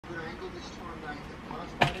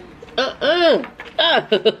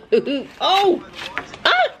Oh!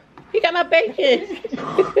 Ah! He got my bacon!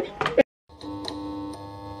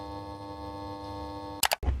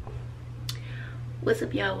 What's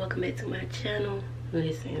up, y'all? Welcome back to my channel.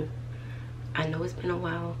 Listen, I know it's been a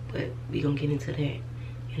while, but we gonna get into that in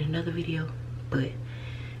another video. But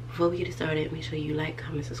before we get started, make sure you like,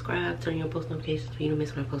 comment, subscribe, turn your post notifications so you don't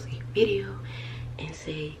miss when I post a video, and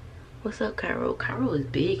say, what's up, Cairo? Cairo is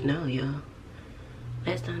big now, y'all.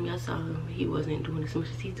 Last time y'all saw him, he wasn't doing as much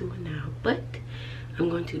as he's doing now. But I'm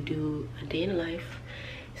going to do a day in the life.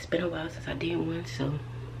 It's been a while since I did one, so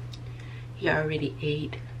he already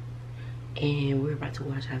ate. And we're about to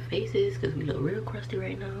wash our faces because we look real crusty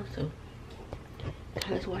right now. So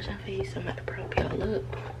let's wash our face. I'm about to prop y'all up.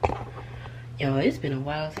 Y'all, it's been a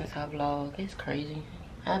while since I vlogged. It's crazy.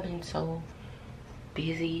 I've been so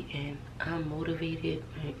busy and I'm motivated.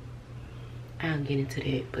 Like, I'll get into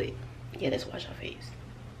that, but yeah, let's wash our face.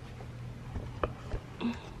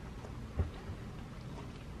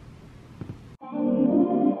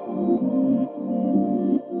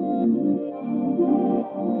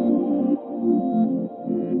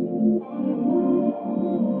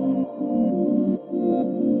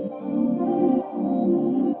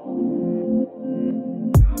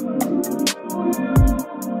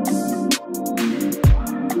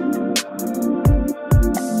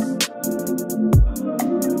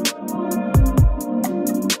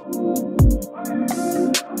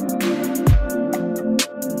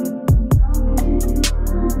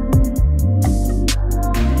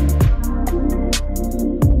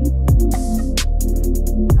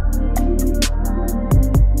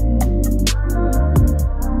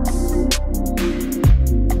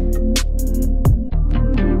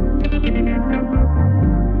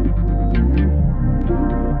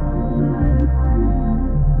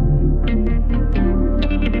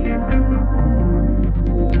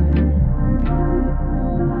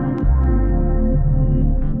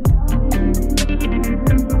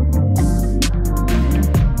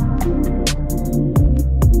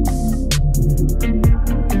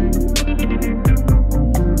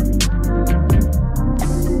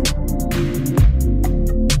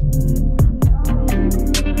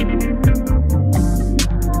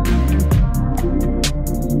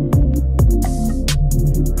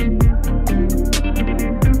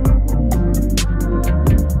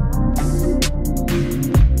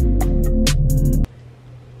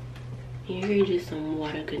 Here, just some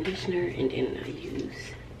water conditioner, and then I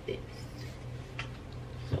use this.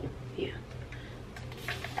 So yeah.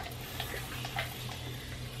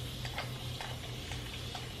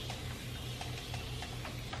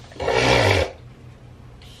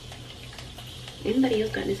 Anybody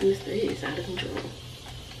else got this Mr. It's out of control.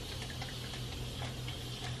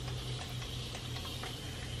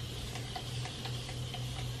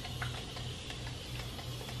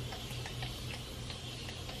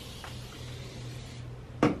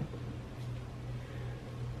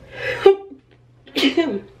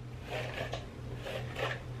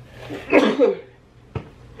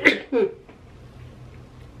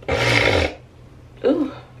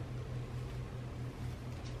 Ooh.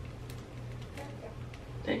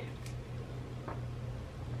 There.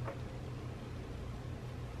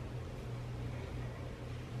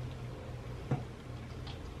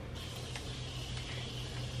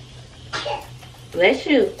 Bless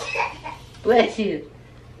you. Bless you.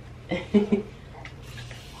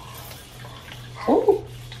 Oh.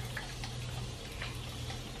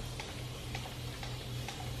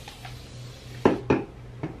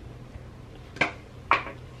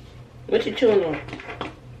 What you chewing on?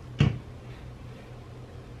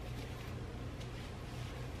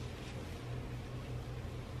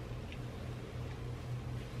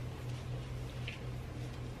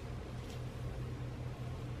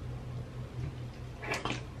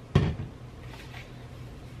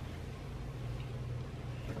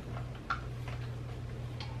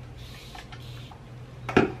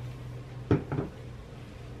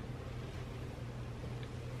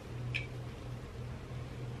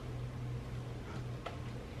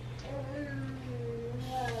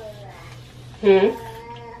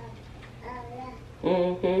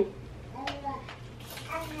 Mm-hmm.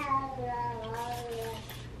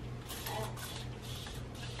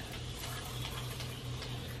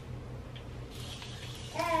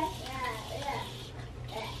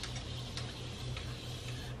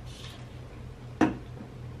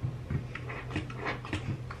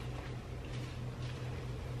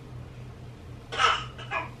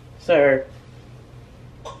 Sir.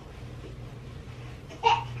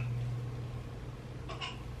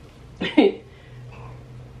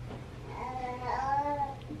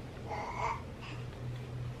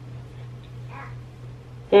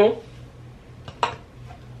 Hmm?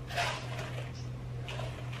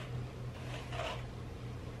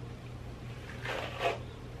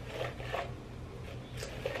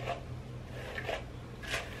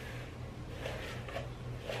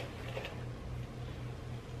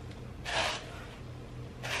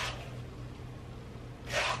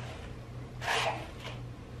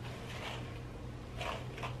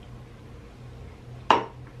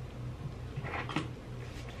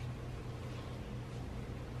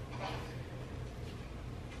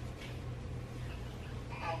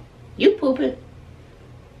 You pooping.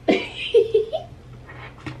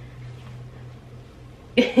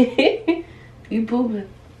 You pooping.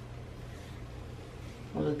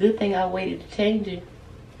 Well, a good thing I waited to change it.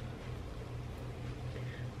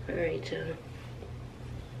 Alright, y'all.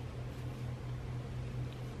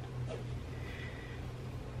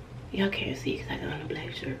 Y'all can't see because I got on a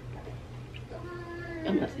black shirt.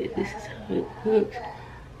 I'm gonna say this is how it looks.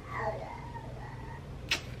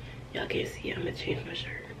 Y'all can't see. I'm gonna change my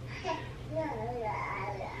shirt.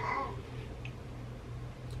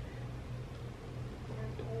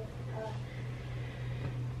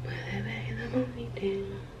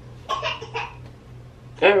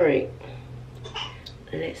 Alright.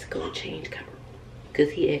 Let's go change Carol.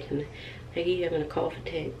 Cause he acting like he having a cough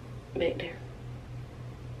attack back there.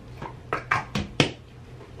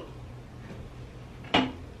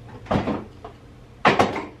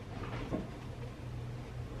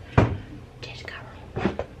 Change Carol.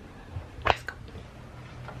 Let's go.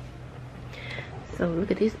 So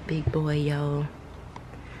look at this big boy, y'all.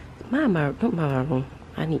 My room.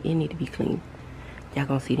 It need to be clean. Y'all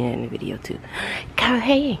gonna see that in the video too. Carol,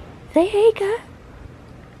 hey. Say hey, girl.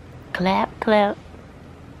 Clap, clap.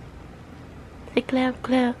 Say clap,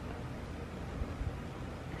 clap.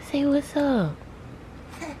 Say what's up.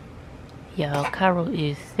 Y'all, Carol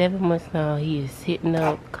is 7 months now. He is sitting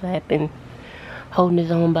up, clapping, holding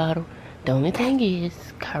his own bottle. The only thing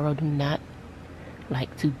is, Carol do not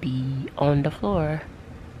like to be on the floor,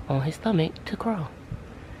 on his stomach, to crawl.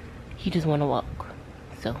 He just want to walk.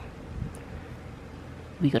 So,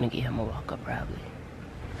 we gonna get him a walker probably.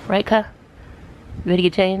 Right, Ka? You ready to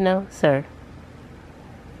get changed now, sir?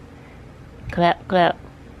 Clap, clap.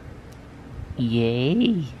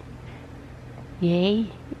 Yay.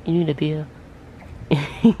 Yay. You need a bill.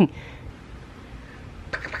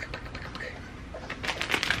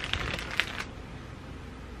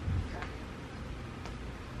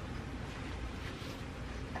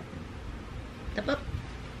 Step up.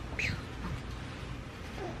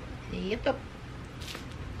 Step up.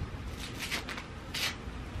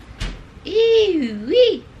 Ew,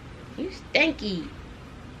 wee. You stanky.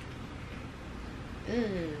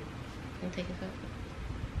 Don't take it out.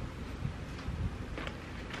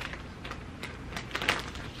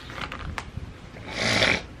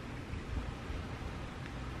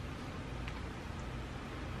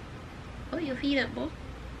 Oh, your feet up, boy.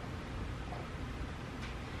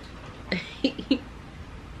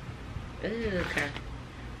 Okay.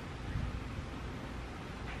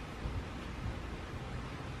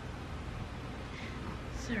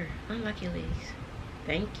 Sir, unlock your legs.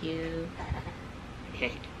 Thank you.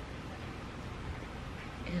 Ugh.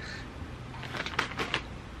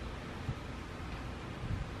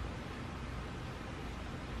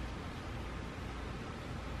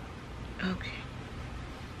 Okay.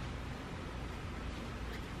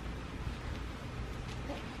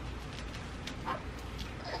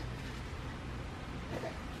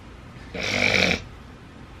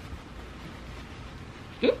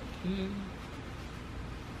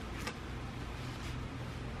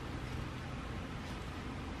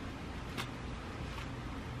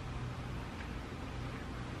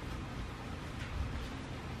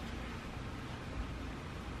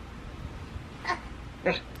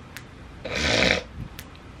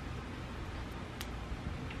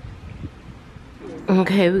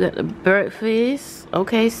 Okay, we got the breakfast.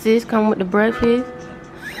 Okay, sis, come with the breakfast.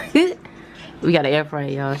 We got an air fryer,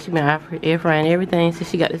 y'all. She been air frying everything since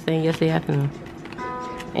she got this thing yesterday afternoon.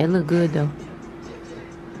 It look good though.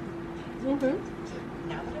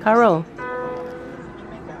 Carol.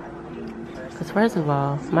 Cause first of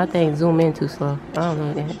all, my thing zoom in too slow. I don't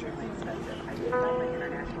know that.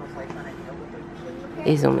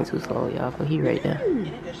 It's zooming too slow, y'all. But he right there.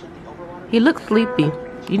 He looks sleepy.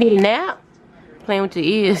 You need a nap? Playing with your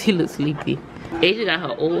ears, he looks sleepy. Asia got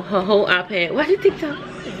her whole iPad. Watch your TikTok.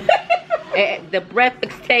 At the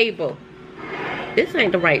breakfast table. This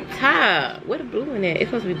ain't the right tile. Where the blue in there? It's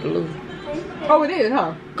supposed to be blue. Oh, it is,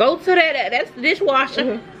 huh? Go to that. That's the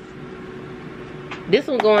dishwasher. This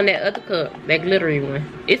one go in that other cup, that glittery one.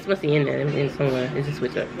 It's supposed to be in there in somewhere. It's just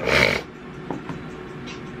switch up.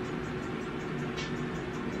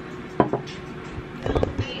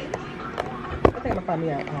 find me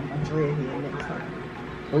a dreadhead next time.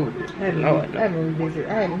 Ooh, I haven't visited.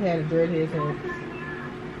 I haven't had a dreadhead since.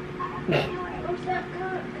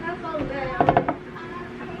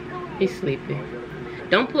 He's sleepy.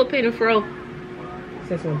 Don't pull pin and fro.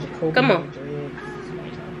 Since when Jacoby Come on. had dreads.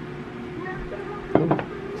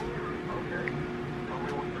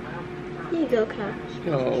 Here you go, Kai.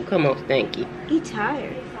 Oh, come on, Stanky. You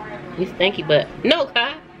tired? He's Stanky, but no,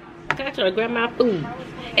 Kai. Kai trying to grab my food.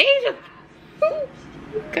 Asia.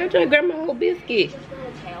 Kai trying to grab my whole biscuit.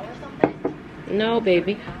 No,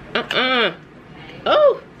 baby. Oh.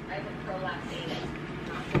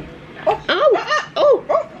 Oh.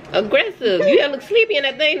 Aggressive. You gotta look sleepy in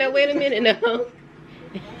that thing. Now, wait a minute now.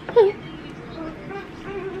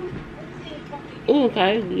 Ooh,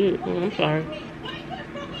 okay. I'm sorry.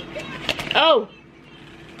 Oh.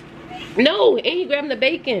 No, and he grabbing the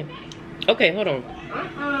bacon. Okay, hold on.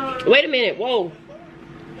 Wait a minute. Whoa.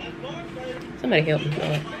 Somebody help me.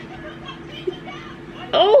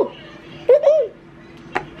 Oh.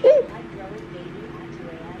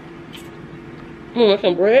 Want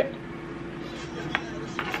some bread?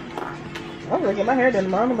 I'm gonna get my hair done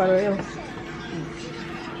tomorrow. Nobody else.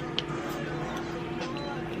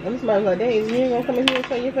 And somebody's like, "Dang, you ain't gonna come in here and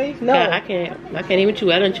show your face?" No, I can't even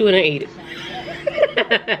chew. I done chew it and ate it.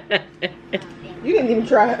 You didn't even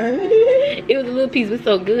try. It was a little piece, but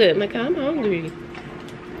so good. I'm like, I'm hungry.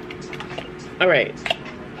 All right.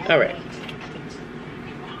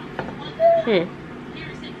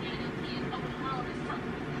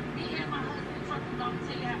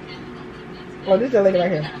 Oh, this is the lady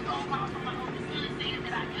right here.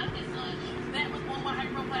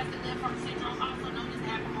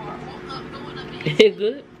 Is it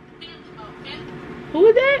good? Who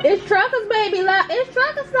is that? It's Trucker's baby. It's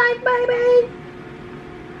Trucker's life, baby.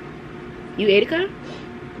 You ate a car?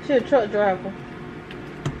 She a truck driver.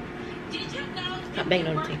 Stop banging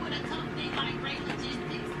on the table.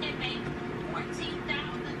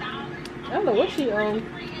 I don't know what she What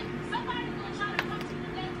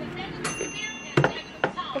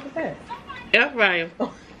was that? Air fryer.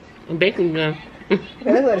 Oh. And bacon done. Okay,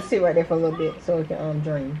 let's let it sit right there for a little bit so it can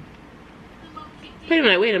drain.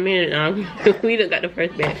 Wait a minute. We done got the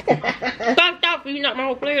first batch. Stop! You knocked my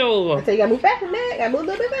whole plate over. So you gotta move back from that. Gotta move a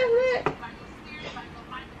little bit back from that.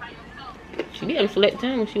 She be having select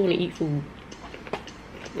time when she wanna eat food.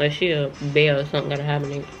 Like she a bear or something gotta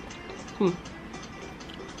hibernate.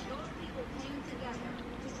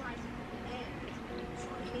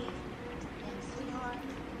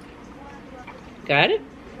 Got it?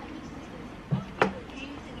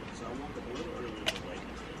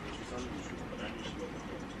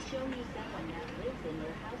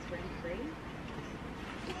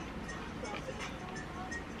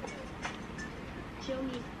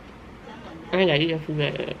 I ain't gotta eat that food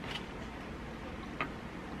like that.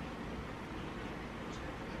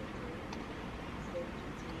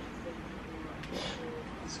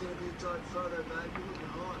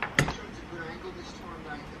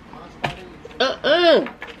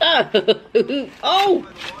 Oh!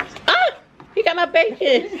 He got my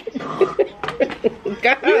bacon.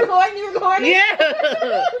 God. You were going?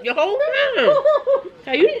 Yeah. Your whole time.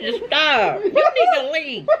 Now you need to stop. You need to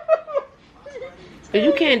leave. Cause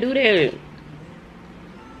you can't do that.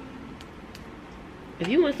 If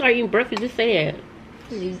you want to start eating breakfast, just say that.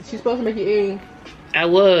 She's supposed to make you egg. I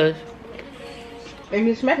was. And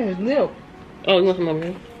he's smacking his lip. Oh, you want some more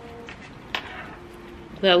bread?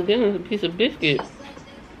 I was getting a piece of biscuit.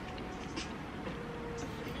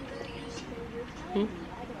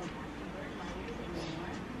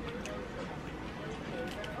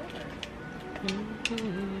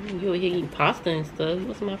 You over here eating pasta and stuff. You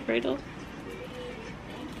want some Alfredo?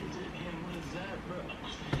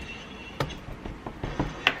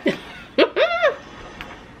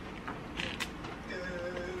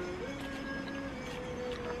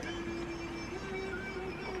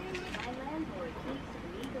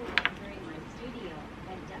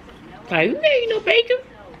 Are you there? You know bacon?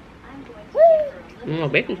 No,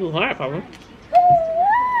 bacon's too hard, Papa.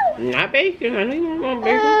 Not bacon. I know you want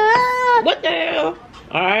bacon. What the hell?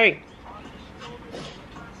 Alright.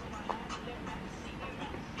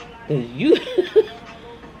 You.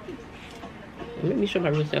 Let me show my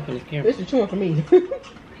real self on this camera. This is chewing for me.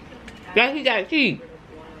 Like he got teeth.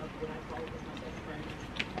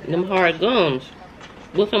 Them hard gums.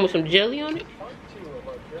 Want some with some jelly on it?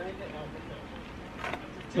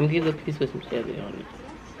 I'm gonna give a piece with some jelly on it.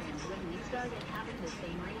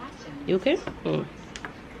 You okay?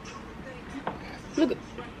 Look.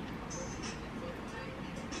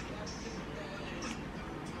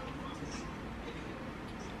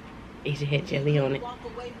 It just had jelly on it.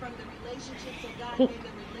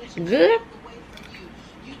 Good?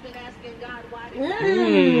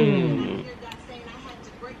 Mm.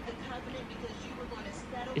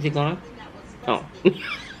 Is it gone? Oh.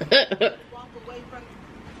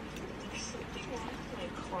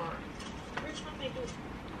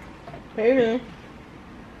 Hey.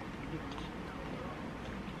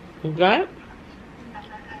 You got it?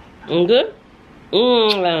 Good?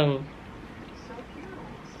 Mmm.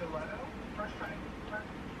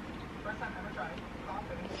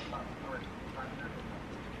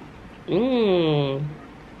 Mmm.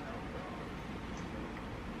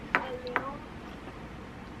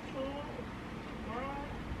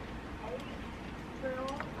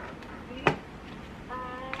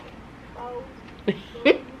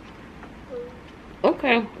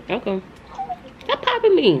 Okay, okay. Stop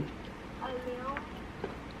popping me.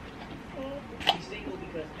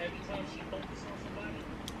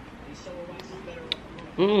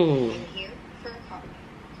 Mmm.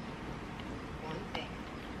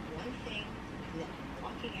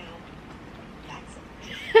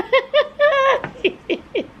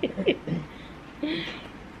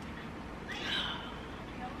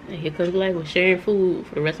 Here comes life with sharing food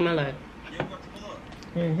for the rest of my life.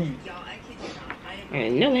 I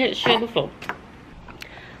ain't never had to share before.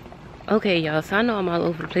 Okay, y'all, so I know I'm all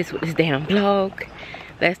over the place with this damn vlog.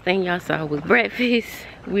 Last thing y'all saw was breakfast.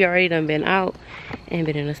 We already done been out and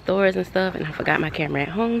been in the stores and stuff, and I forgot my camera at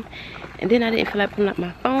home. And then I didn't feel like pulling up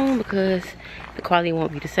my phone because the quality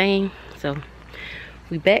won't be the same. So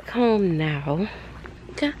we back home now.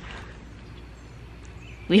 Okay.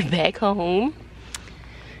 We back home.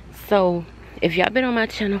 So if y'all been on my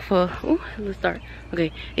channel for let's start.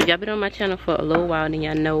 Okay, if y'all been on my channel for a little while, then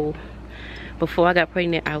y'all know before I got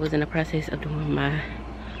pregnant I was in the process of doing my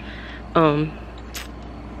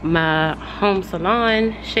my home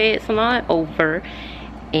salon, shed salon over,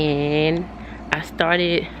 and I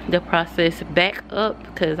started the process back up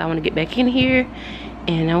because I want to get back in here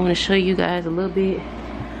and I want to show you guys a little bit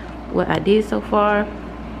what I did so far.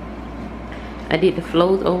 I did the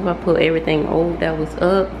floors over, I put everything old that was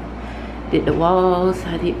up, did the walls,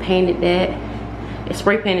 I did painted that,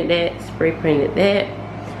 spray painted that, spray painted that.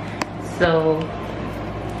 So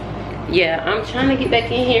yeah, I'm trying to get back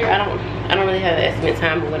in here. I don't really have an estimate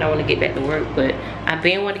time of when I want to get back to work, but I've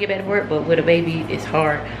been wanting to get back to work, but with a baby it's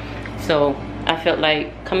hard. So I felt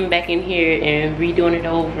like coming back in here and redoing it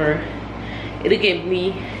over, it'll get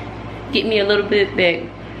me a little bit back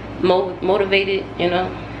motivated, you know.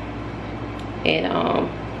 And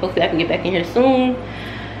hopefully I can get back in here soon.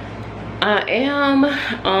 I am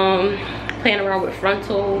playing around with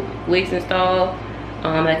frontal wigs installed.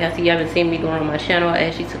 Like I see, y'all haven't seen me going on my channel. I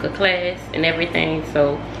actually took a class and everything,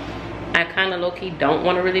 so I kind of low-key don't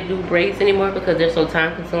want to really do braids anymore because they're so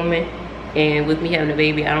time consuming, and with me having a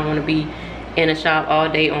baby I don't want to be in a shop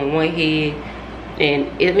all day on one head. And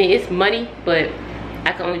I mean, it's money, but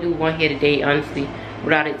I can only do one head a day honestly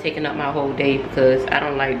without it taking up my whole day because I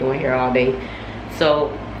don't like doing hair all day.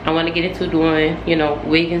 So I want to get into doing, you know,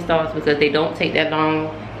 wig installs because they don't take that long.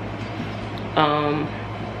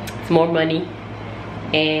 It's more money.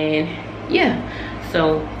 And yeah,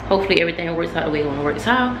 so hopefully everything works out the way it works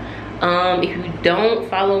out. If you don't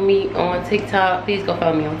follow me on TikTok, please go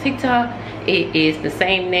follow me on TikTok. It is the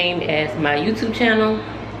same name as my YouTube channel,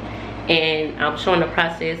 and I'm showing the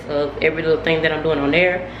process of every little thing that I'm doing on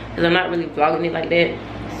there because I'm not really vlogging it like that.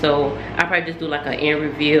 So I probably just do like an end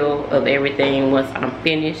reveal of everything once I'm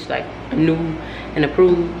finished, like a new and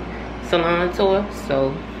approved salon tour.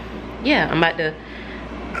 So yeah, I'm about to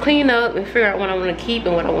clean up and figure out what I want to keep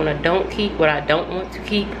and what I want to don't keep, what I don't want to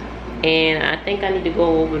keep. And I think I need to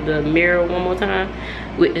go over the mirror one more time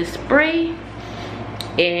with the spray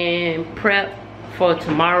and prep for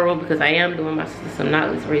tomorrow because I am doing my some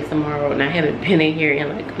knotless braids tomorrow and I haven't been in here in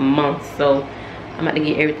like a month. So I'm about to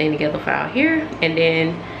get everything together for out here. And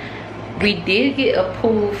then we did get a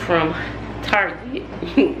pull from Target.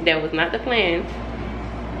 That was not the plan.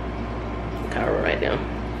 Cover right now.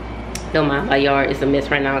 Don't mind, my yard is a mess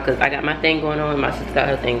right now because I got my thing going on and my sister got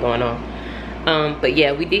her thing going on. But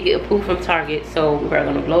yeah, we did get a pool from Target, so we're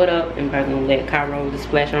gonna blow it up and we're gonna let Cairo just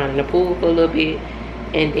splash around in the pool for a little bit,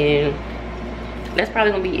 and then that's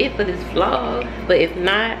probably gonna be it for this vlog. But if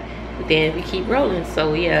not, then we keep rolling.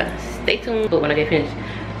 So yeah, stay tuned. But when I get finished,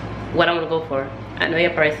 what I want to go for, I know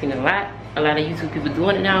y'all probably seen a lot of YouTube people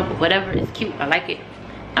doing it now, but whatever, it's cute, I like it.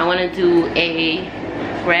 I want to do a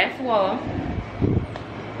grass wall.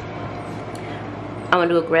 I'm gonna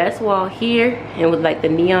do a grass wall here and with like the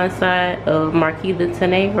neon side of Marketa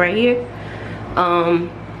Tenay right here.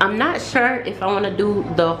 I'm not sure if I want to do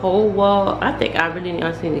the whole wall. I think I really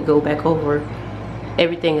honestly need to go back over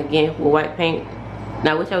everything again with white paint.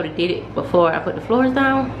 Now I wish I would have did it before I put the floors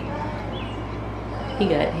down. He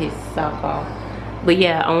got his sock off. But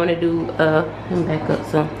yeah, I want to do let me back up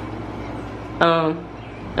some.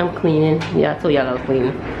 I'm cleaning. Yeah, I told y'all I was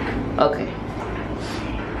cleaning. Okay.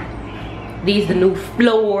 These the new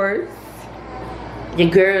floors. Your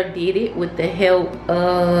girl did it with the help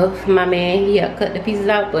of my man. He had cut the pieces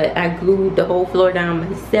out, but I glued the whole floor down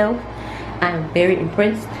myself. I am very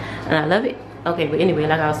impressed and I love it. Okay, but anyway,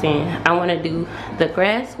 like I was saying, I want to do the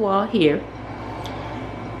grass wall here.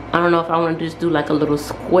 I don't know if I want to just do like a little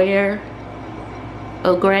square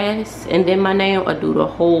of grass and then my name, or do the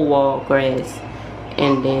whole wall grass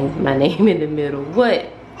and then my name in the middle. What?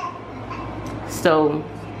 So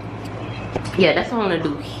yeah, that's what I want to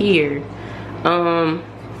do here.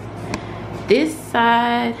 This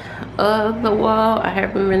side of the wall, I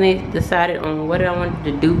haven't really decided on what I wanted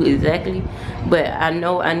to do exactly, but I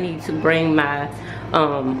know I need to bring my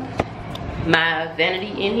my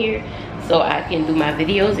vanity in here so I can do my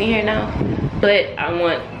videos in here now. But I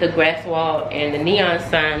want the grass wall and the neon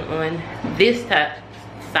sign on this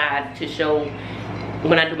side to show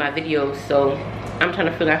when I do my videos. So I'm trying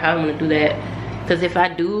to figure out how I'm gonna do that, because if I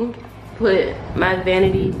do put my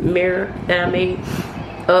vanity mirror that I made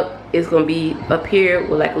up, it's gonna be up here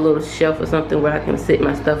with like a little shelf or something where I can sit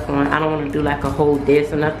my stuff on. I don't want to do like a whole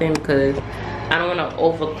desk or nothing, because I don't want to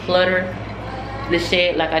over clutter the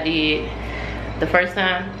shed like I did the first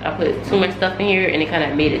time. I put too much stuff in here and it kind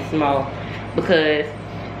of made it small, because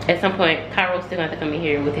at some point Cairo's still gonna have to come in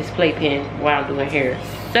here with his playpen while I'm doing hair.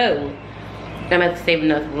 So I'm gonna have to save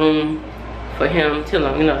enough room for him to,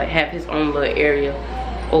 you know, like have his own little area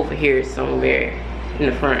over here somewhere in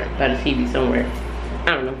the front by the TV somewhere.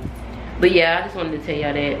 I don't know. But yeah, I just wanted to tell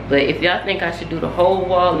y'all that. But if y'all think I should do the whole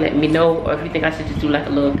wall, let me know. Or if you think I should just do like a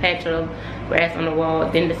little patch of grass on the wall,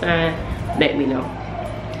 then the sign, let me know.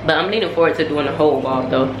 But I'm leaning forward to doing the whole wall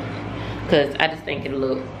though, because I just think it'll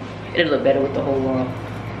look better with the whole wall.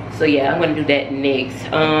 So yeah, I'm gonna do that next.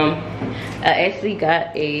 I actually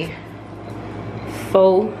got a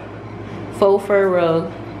faux fur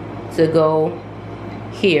rug to go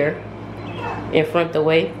here in front the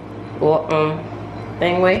way, or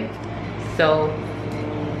thing way. So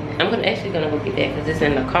I'm actually gonna go get that because it's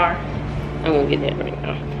in the car. I'm gonna get that right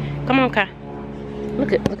now. Come on, Kai.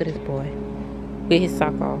 Look at this boy with his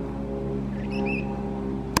sock off.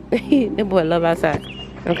 That boy love outside.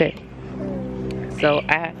 Okay. So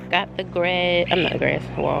I got the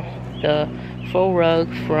the faux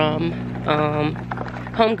rug from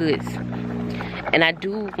Home Goods. And I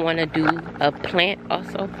do want to do a plant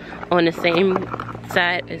also on the same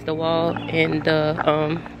side as the wall and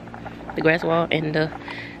the grass wall and the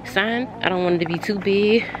sign. I don't want it to be too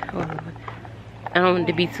big. I don't want it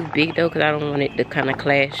to be too big though, because I don't want it to kind of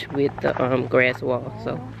clash with the grass wall.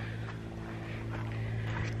 So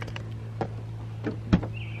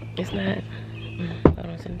it's not. I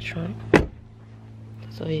don't in the trunk.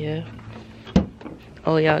 So yeah.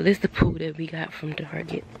 Oh y'all, this is the pool that we got from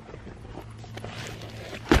Target.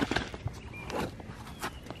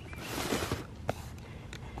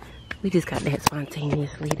 We just got that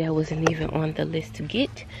spontaneously. That wasn't even on the list to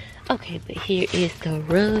get. Okay, but here is the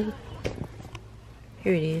rug.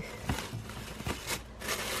 Here it is.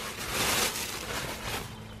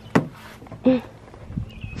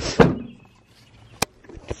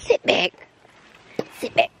 Sit back.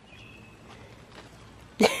 Sit back.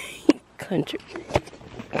 Country.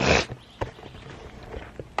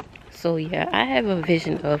 So yeah, I have a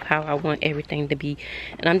vision of how I want everything to be,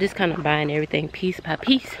 and I'm just kind of buying everything piece by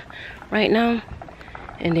piece right now,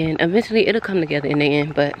 and then eventually it'll come together in the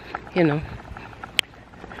end. But you know,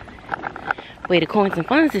 way the coins and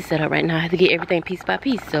funds is set up right now, I have to get everything piece by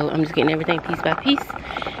piece. So I'm just getting everything piece by piece,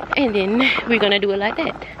 and then we're gonna do it like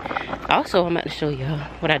that. Also, I'm about to show y'all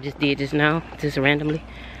what I just did just now, just randomly.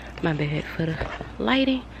 My bad for the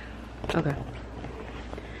lighting. Okay.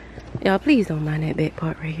 Y'all, please don't mind that back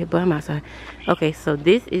part right here, but I'm outside. Okay, so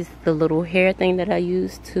this is the little hair thing that I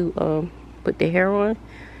used to put the hair on.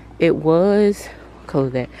 It was, what color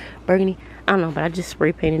is that? Burgundy. I don't know, but I just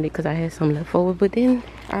spray painted it because I had some left over, but then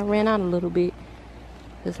I ran out a little bit.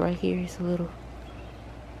 This right here is a little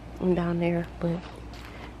down there, but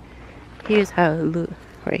here's how it looked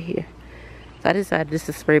right here. So I decided just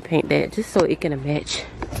to spray paint that just so it can match.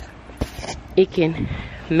 It can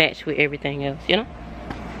match with everything else, you know?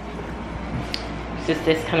 Just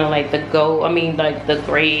this kind of like the like the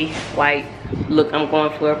gray white look I'm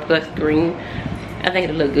going for, plus green. I think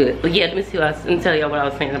it'll look good. But yeah, let me tell y'all what I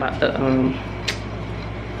was saying about the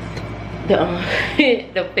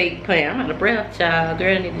the fake plant. I'm out of breath, child.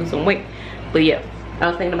 Girl, I need to lose some weight. But yeah, I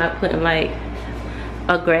was thinking about putting like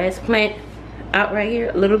a grass plant out right here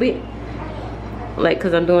a little bit, like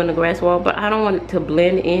because I'm doing the grass wall, but I don't want it to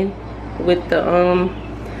blend in with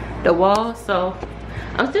the wall. So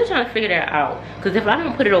I'm still trying to figure that out, because if I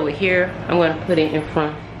don't put it over here, I'm going to put it in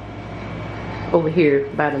front over here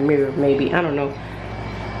by the mirror, maybe. I don't know,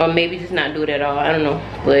 or maybe just not do it at all. I don't know,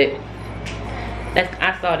 but that's,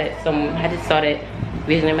 I just saw that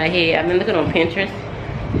vision in my head. I've been looking on Pinterest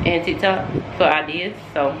and TikTok for ideas,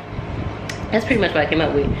 so that's pretty much what I came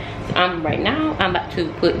up with. So right now I'm about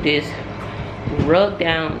to put this rug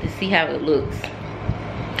down to see how it looks.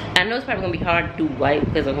 I know it's probably gonna be hard to do white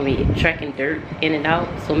because I'm gonna be tracking dirt in and out,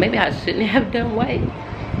 so maybe I shouldn't have done white,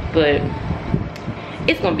 but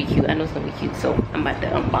it's gonna be cute. I know it's gonna be cute, so I'm about to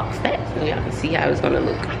unbox that so y'all can see how it's gonna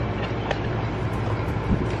look.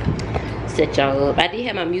 Set y'all up. I did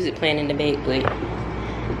have my music playing in the back, but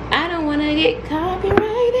I don't want to get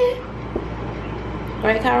copyrighted.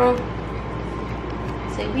 Right, Carol?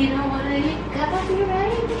 Say we don't want to get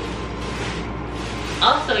copyrighted.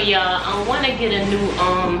 Also, y'all, I want to get a new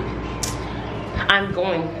I'm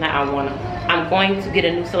going to get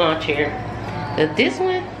a new salon chair. Cause this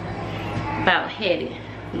one about headed.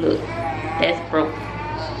 Look, that's broke.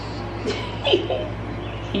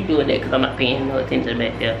 He doing that because I'm not paying no attention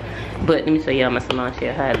back there. But let me show y'all my salon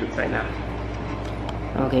chair, how it looks right now.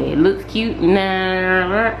 Okay, it looks cute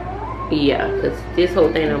now. Yeah, because this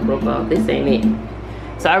whole thing done broke off. This ain't it.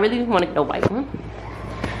 So I really want to get a white one.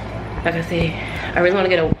 Like I said, I really want to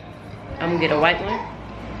get I'm going to get a white one.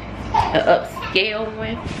 An upscale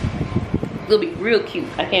one. It'll be real cute.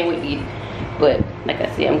 I can't wait to get it. But like I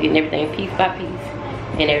said, I'm getting everything piece by piece.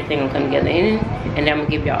 And everything will come together in it. And then I'm going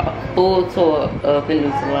to give y'all a full tour of the new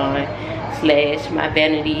salon / my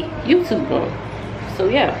vanity YouTube room. So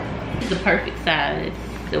yeah, it's the perfect size.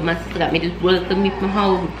 So my sister got me this rug for me from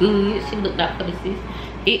home. Good. She looked out for this.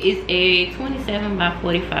 It is a 27 by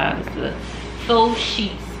 45. It's a faux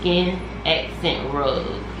sheepskin accent rug.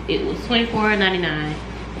 It was $24.99.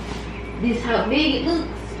 This is how big it looks.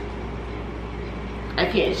 I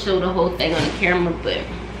can't show the whole thing on the camera, but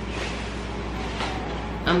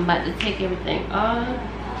I'm about to take everything off.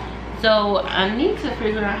 So I need to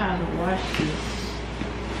figure out how to wash this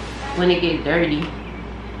when it gets dirty.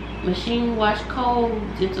 Machine wash cold,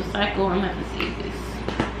 gentle cycle. I'm gonna have to save this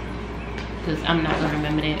because I'm not gonna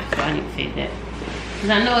remember that, so I need to save that because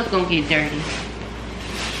I know it's gonna get dirty.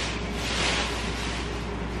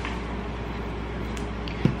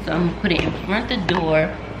 So I'm gonna put it in front of the door.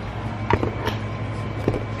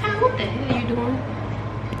 What the hell are you doing?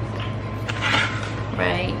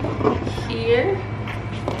 Right here.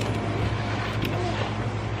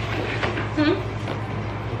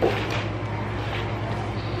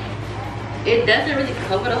 It doesn't really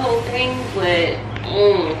cover the whole thing, but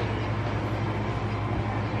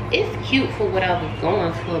it's cute for what I was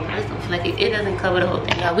going for, but I just don't feel like it doesn't cover the whole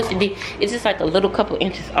thing. I wish it did. It's just like a little couple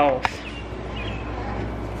inches off.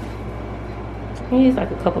 It's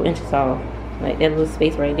like a couple inches off, like that little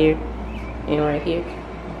space right there and right here.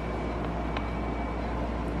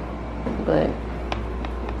 But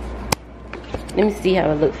let me see how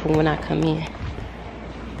it looks from when I come in.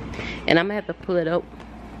 And I'm gonna have to pull it up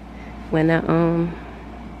when I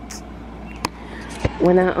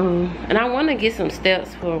and I want to get some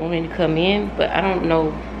steps for when you come in, but I don't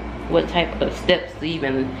know what type of steps to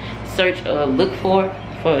even search or look for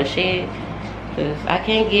a shed, because I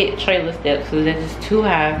can't get trailer steps because they're just too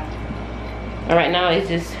high. And right now it's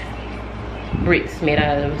just bricks made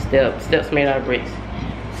out of steps made out of bricks.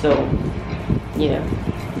 So yeah,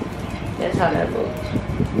 that's how that looks.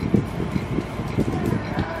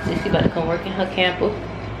 She about to come work in her camper.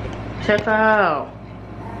 Check her out.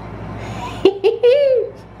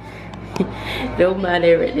 Don't mind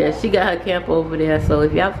that right there. She got her camper over there. So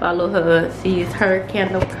if y'all follow her, she's Her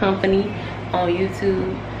Candle Company on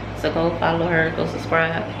YouTube. So go follow her, go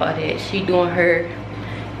subscribe for that. She doing her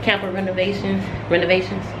camper renovations,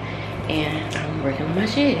 and I'm working on my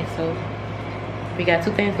shed. So we got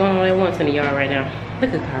two things going on at once in the yard right now.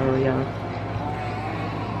 Look at Carol, y'all.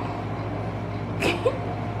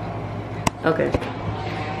 Okay,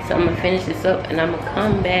 so I'm gonna finish this up and I'm gonna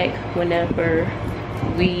come back whenever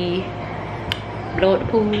we blow up the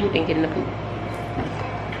pool and get in the pool.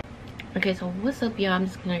 Okay, so what's up, y'all? I'm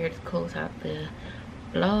just gonna close out the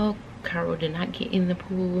vlog. Carol did not get in the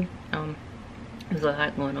pool. There's a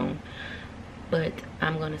lot going on, but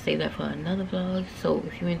I'm gonna save that for another vlog. So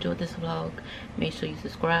if you enjoyed this vlog, make sure you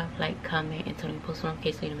subscribe, like, comment, and turn on post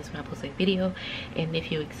notifications so you don't miss when I post a video. And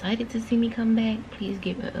if you're excited to see me come back, please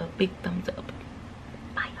give it a big thumbs up.